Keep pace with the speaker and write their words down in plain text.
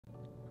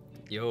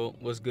Yo,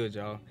 what's good,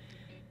 y'all?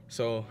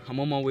 So I'm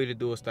on my way to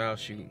do a style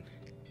shoot.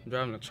 I'm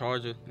driving a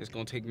Charger. It's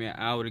gonna take me an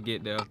hour to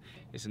get there.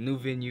 It's a new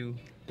venue.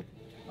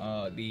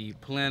 The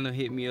planner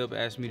hit me up,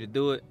 asked me to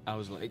do it. I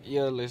was like,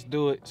 yeah, let's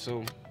do it.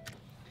 So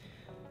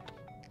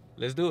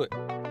let's do it.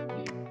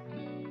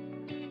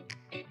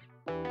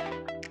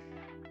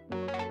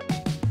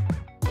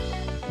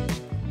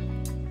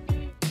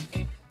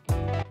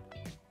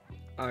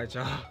 All right,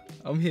 y'all.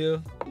 I'm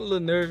here. I'm a little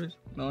nervous.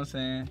 You know what I'm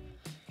saying?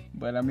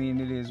 But I mean,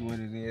 it is what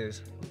it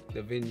is.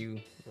 The venue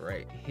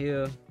right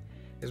here.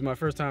 It's my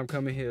first time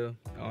coming here.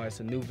 It's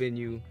a new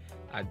venue.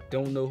 I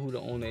don't know who the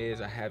owner is.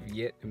 I have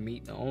yet to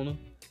meet the owner,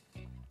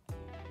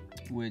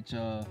 which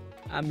I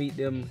meet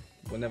them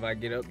whenever I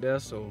get up there.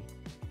 So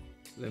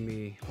let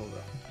me hold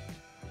up.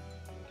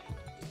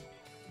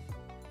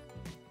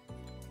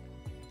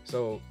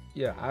 So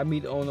yeah, I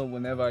meet the owner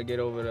whenever I get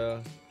over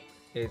there.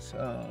 It's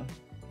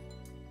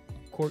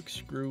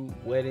Corkscrew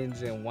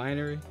Weddings and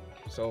Winery.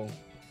 So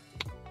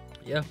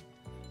yeah,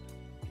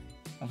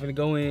 I'm finna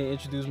go in,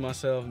 introduce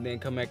myself, and then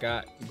come back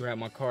out, grab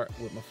my cart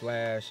with my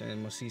flash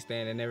and my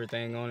C-stand and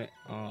everything on it.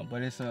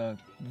 But it's a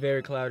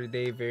very cloudy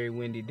day, very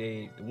windy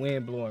day. The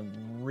wind blowing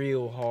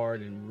real hard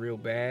and real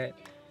bad.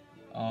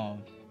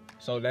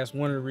 So that's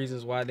one of the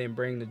reasons why I didn't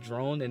bring the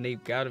drone, and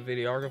they've got a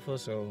videographer,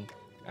 so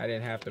I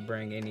didn't have to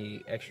bring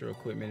any extra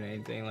equipment or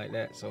anything like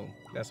that. So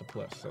that's a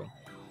plus. So,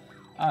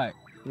 all right,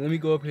 let me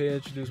go up here,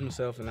 introduce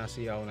myself, and I'll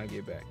see y'all when I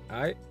get back.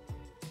 All right.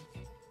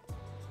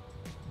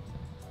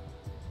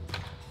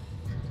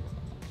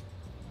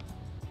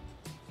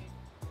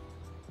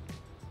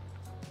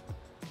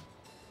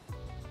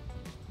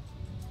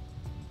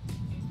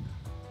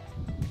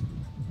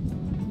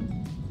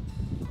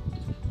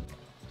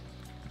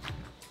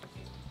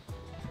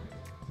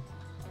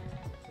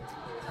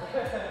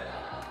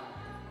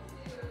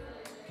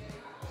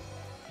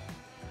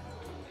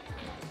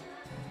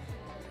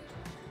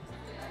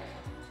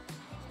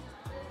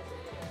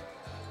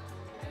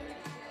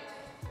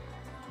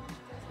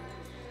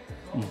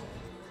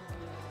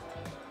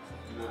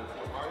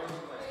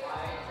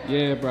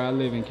 Yeah, bro, I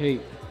live in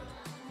Cape.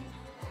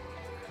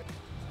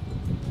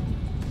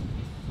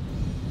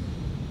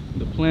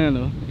 The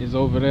planner is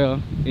over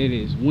there. It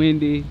is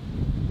windy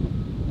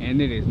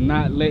and it is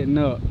not letting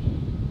up.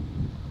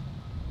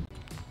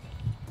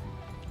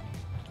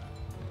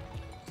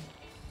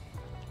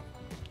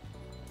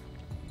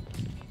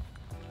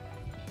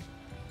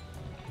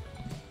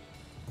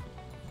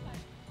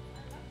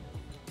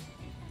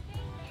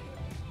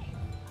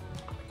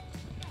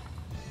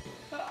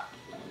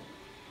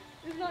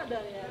 It's not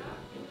done yet.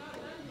 It's not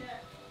done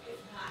yet.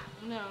 It's hot.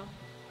 No.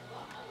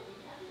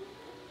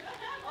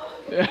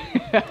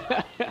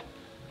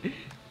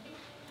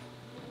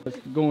 What's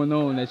going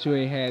on that you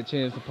ain't had a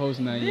chance to post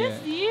nothing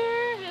yet? This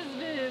year has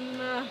been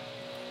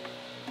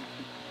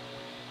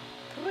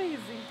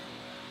crazy.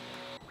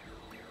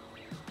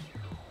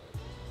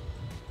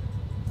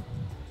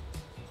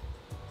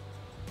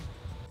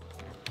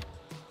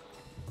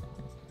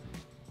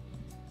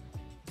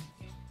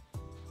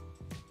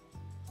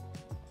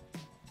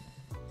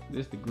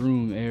 This the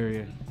groom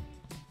area.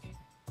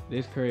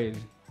 This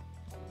crazy.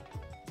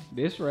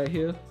 This right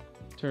here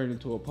turned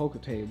into a poker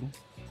table.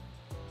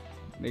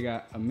 They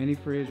got a mini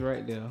fridge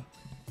right there.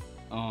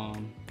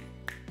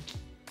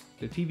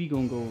 The TV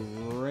gonna go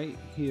right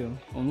here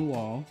on the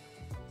wall.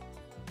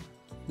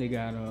 They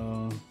got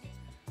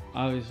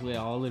obviously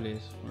all of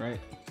this, right?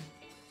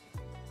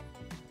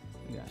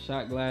 They got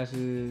shot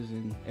glasses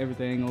and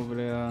everything over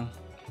there.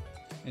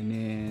 And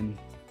then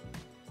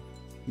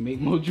make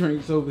more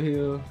drinks over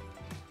here.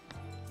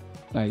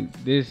 Like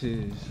this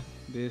is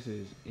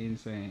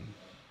insane.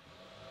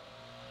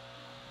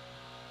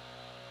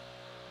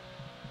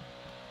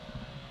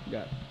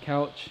 Got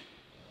couch,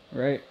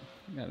 right?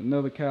 Got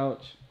another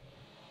couch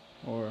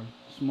or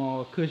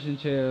small cushion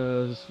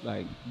chairs.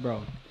 Like,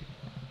 bro,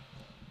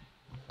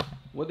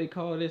 what they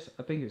call this?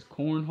 I think it's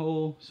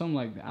cornhole, something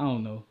like that. I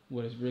don't know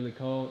what it's really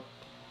called.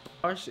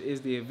 Arsh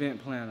is the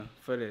event planner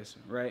for this,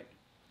 right?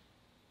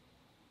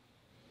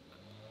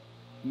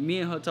 Me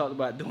and her talked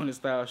about doing a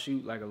style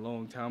shoot like a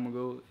long time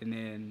ago, and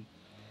then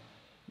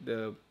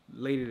the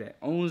lady that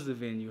owns the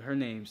venue, her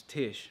name's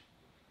Tish.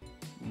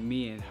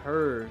 Me and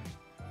her,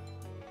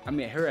 I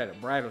met her at a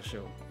bridal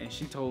show, and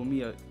she told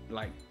me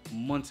like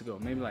months ago,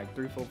 maybe like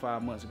 3, 4,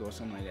 5 months ago,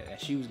 something like that,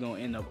 that she was gonna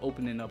end up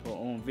opening up her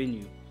own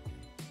venue.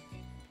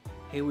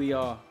 Here we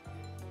are,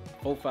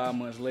 4, 5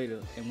 months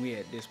later, and we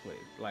at this place.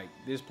 Like,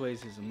 this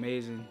place is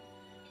amazing.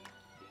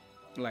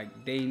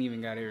 Like, they ain't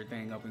even got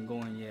everything up and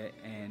going yet,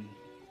 and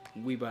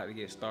we about to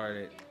get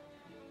started.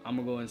 I'm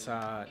gonna go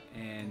inside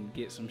and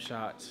get some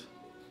shots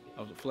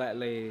of the flat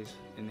lays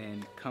and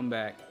then come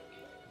back.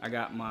 I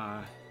got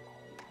my,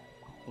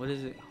 what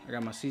is it? I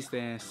got my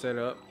C-stand set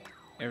up,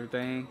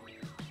 everything.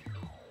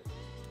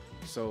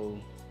 So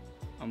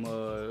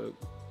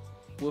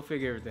we'll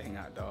figure everything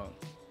out, dog.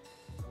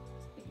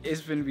 It's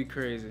finna be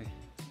crazy.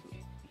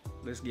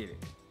 Let's get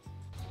it.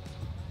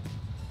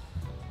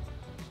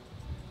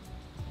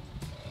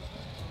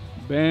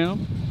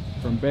 Bam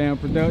from Bam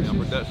Production.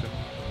 Bam Production.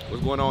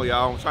 What's going on,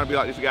 y'all? I'm trying to be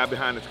like this guy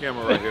behind this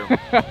camera right here.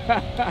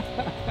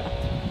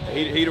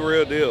 he the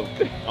real deal.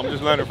 I'm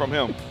just learning from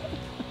him.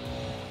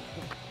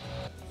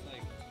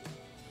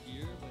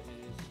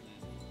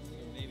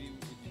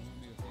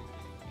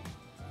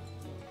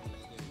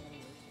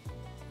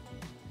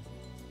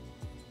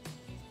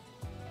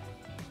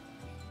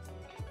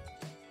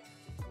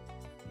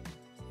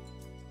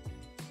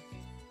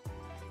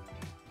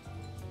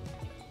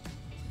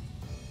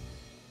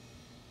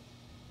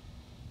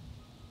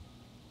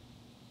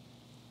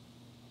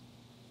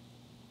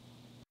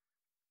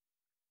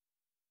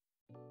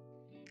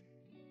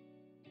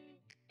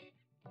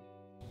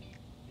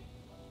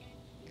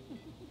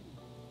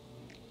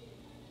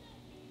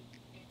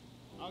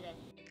 Okay.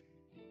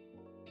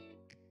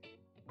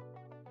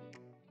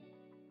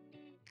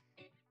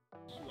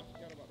 Shoot, I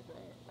forgot about the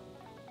prize.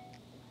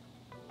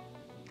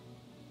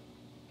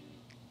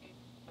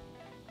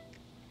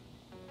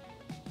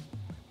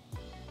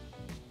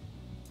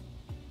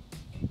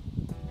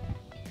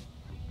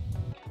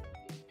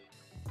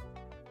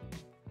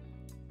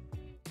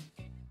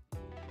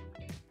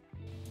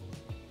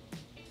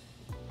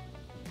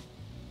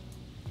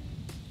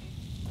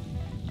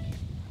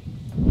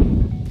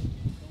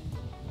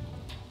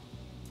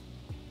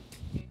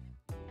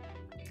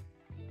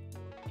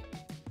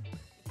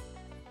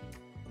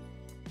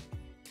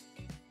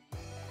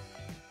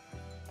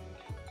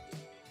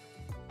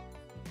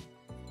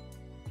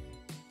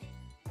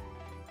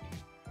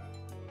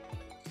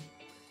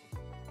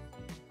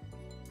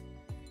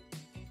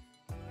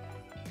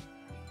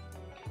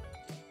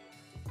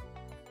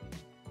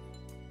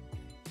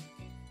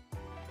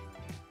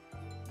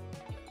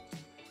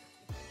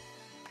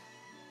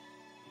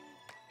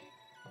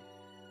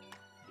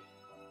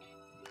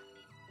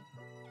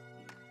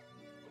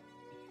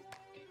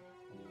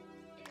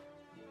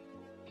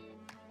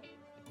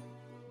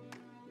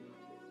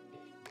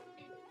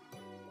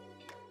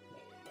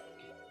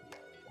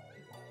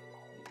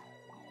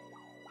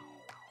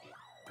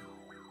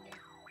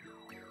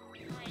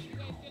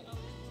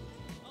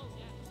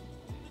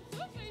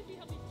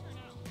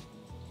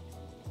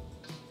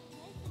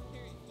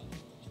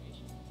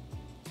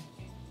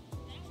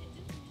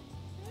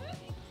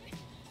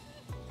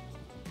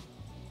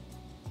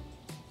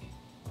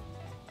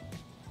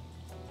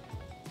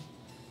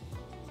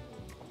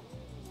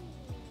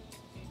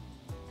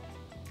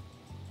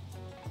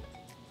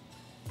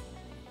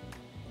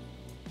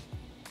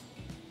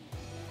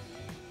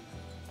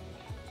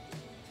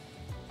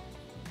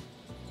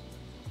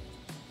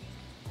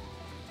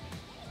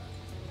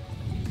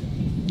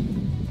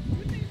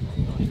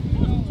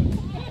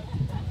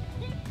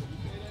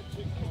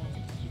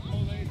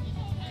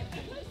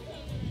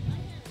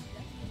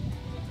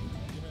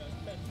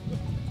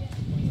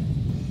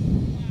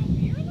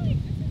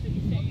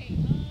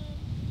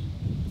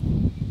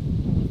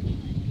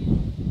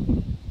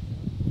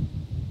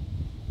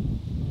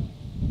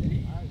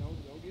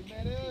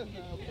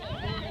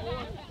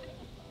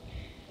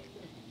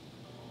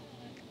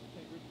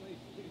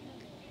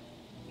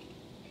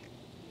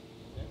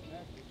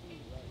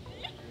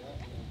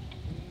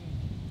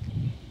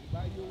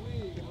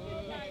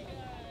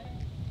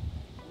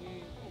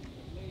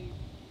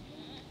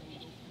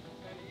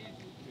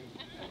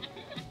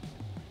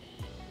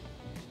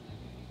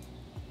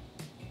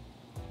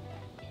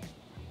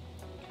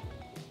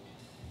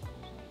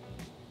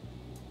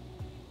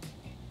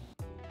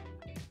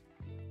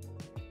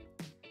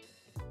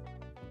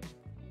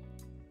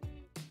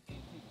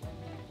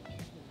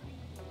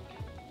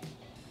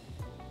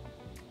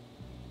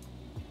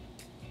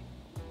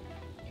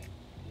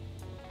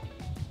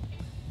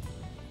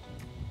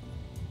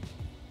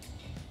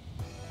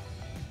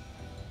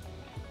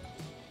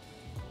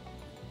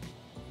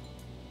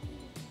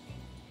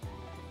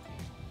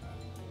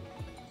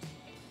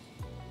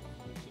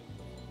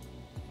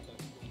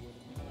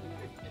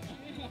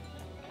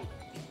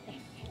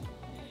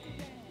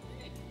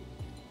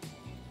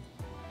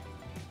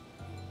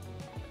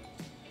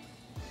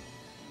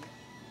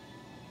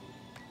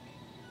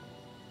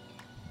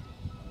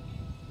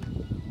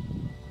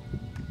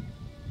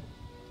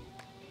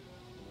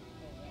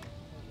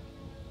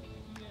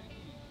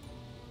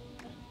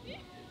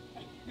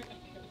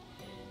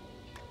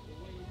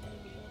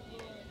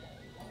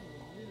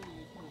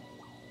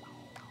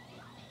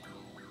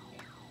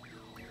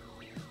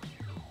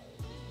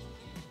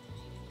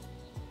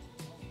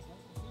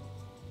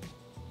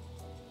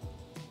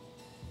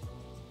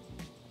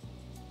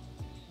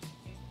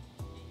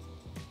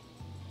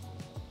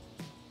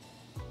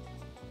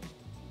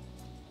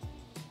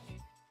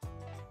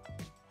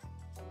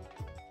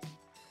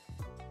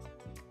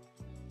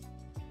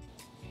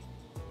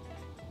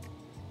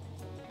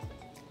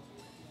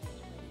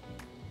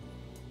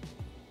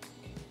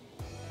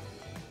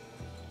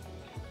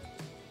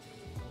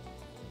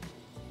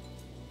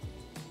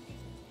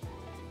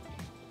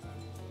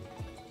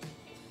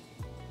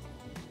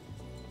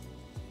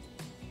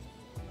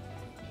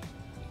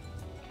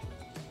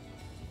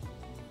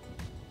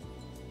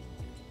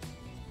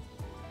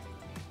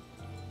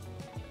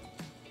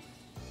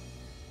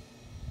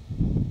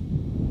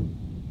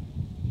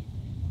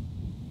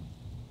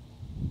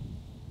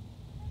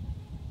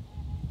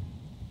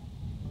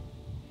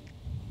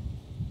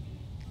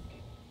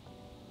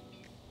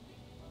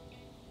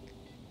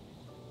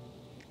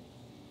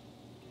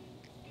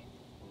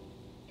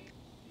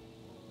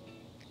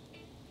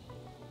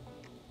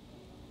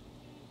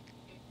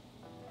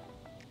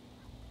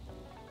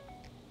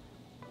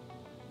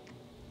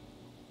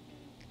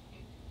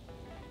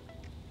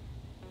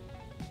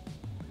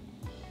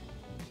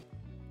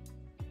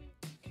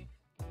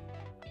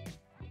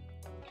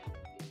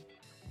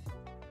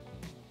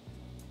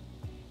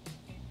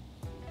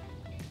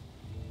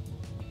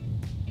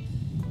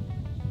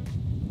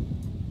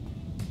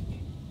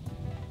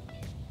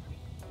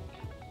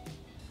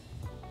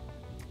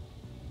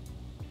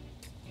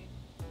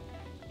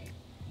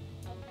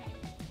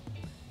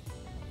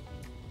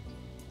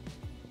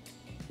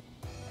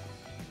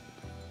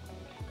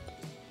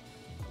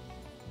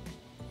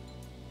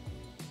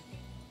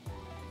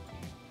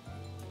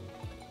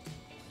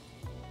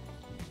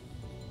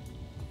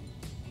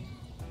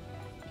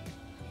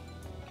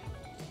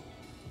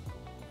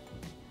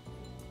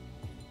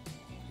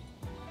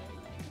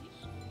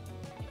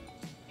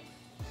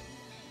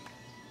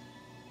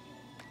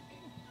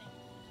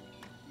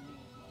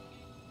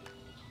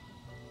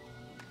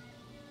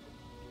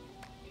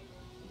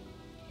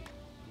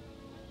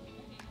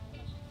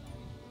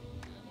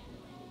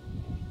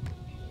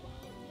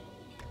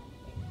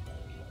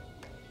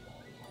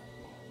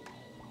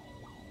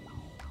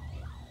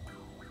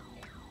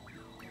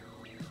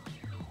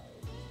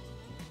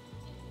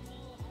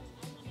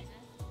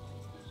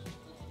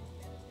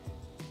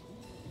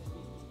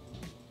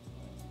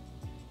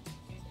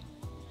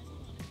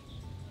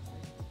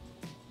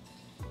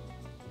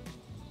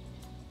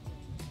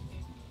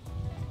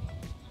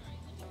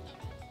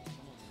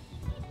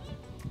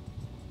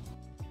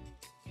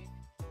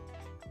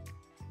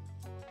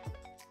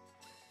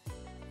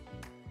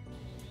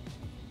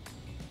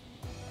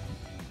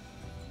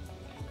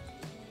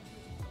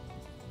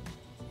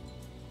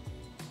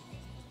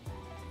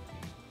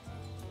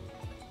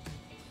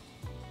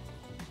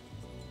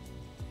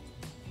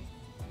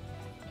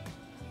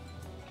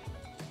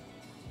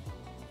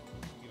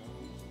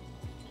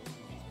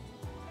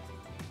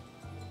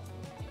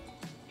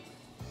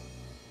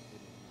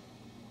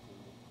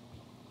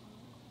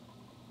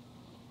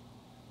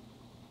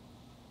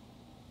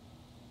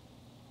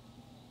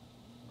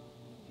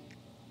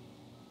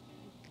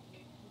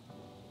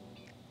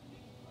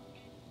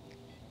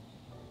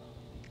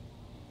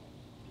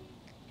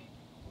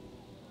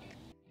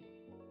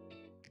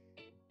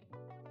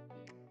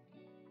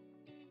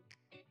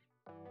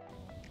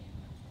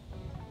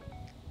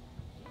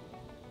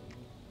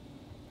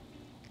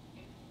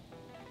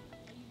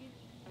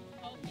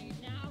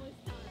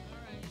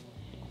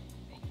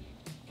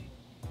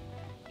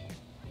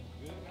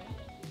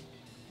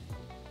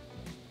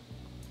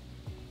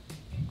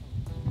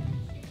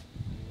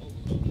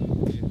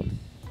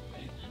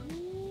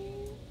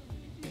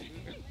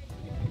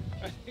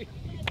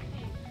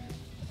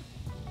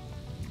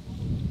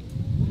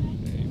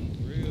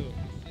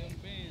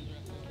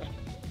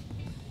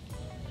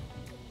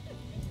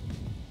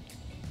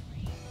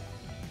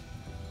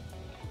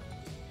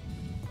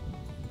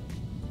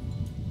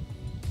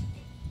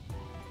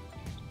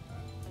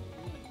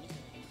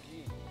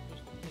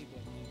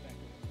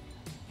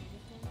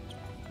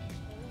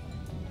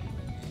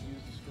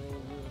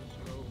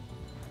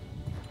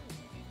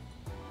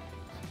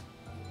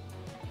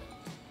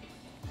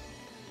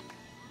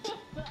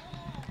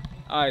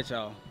 Alright,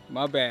 y'all.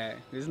 My bad.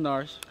 This is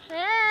Narsh.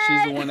 Hey.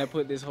 She's the one that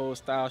put this whole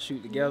style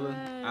shoot together.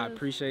 I Yes.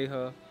 appreciate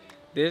her.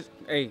 This,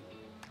 hey,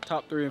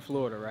 top 3 in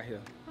Florida right here.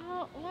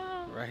 Oh,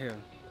 wow. Right here.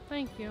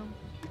 Thank you.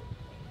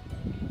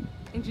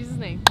 In Jesus'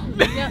 name.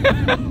 Yep.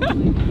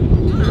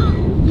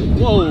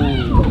 Whoa.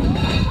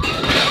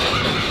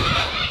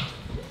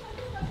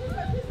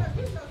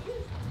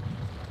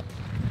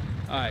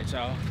 Alright,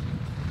 y'all.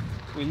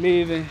 We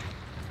leaving.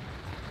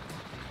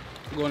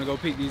 We're going to go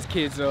pick these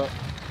kids up.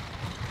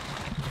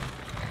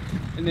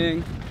 And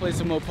then play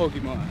some more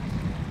Pokemon.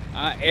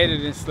 I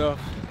edit and stuff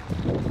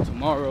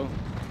tomorrow.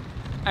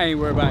 I ain't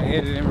worried about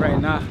editing right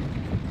now.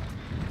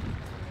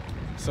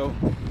 So,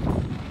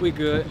 we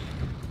good.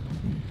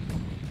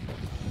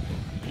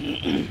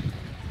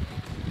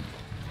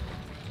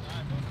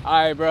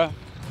 Alright, bro.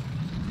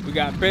 We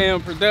got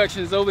Bam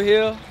Productions over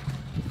here.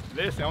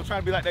 Listen, I'm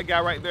trying to be like that guy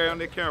right there on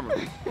that camera.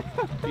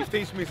 He's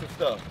teaching me some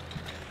stuff.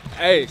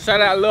 Hey, shout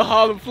out Little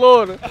Harlem,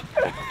 Florida.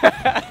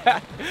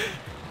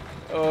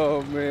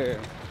 Oh man,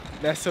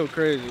 that's so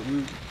crazy.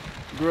 We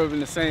grew up in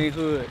the same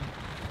hood.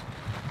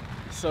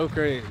 So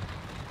crazy.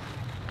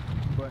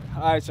 But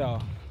all right,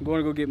 y'all. I'm going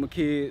to go get my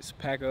kids,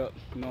 pack up.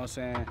 You know what I'm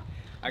saying?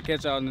 I'll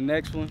catch y'all in the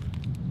next one.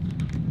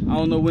 I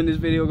don't know when this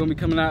video gonna be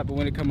coming out, but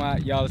when it come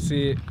out, y'all will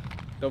see it.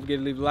 Don't forget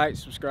to leave a like,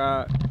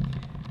 subscribe,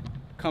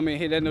 comment,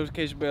 hit that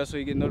notification bell so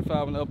you get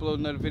notified when I upload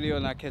another video,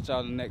 and I'll catch y'all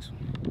in the next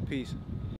one. Peace.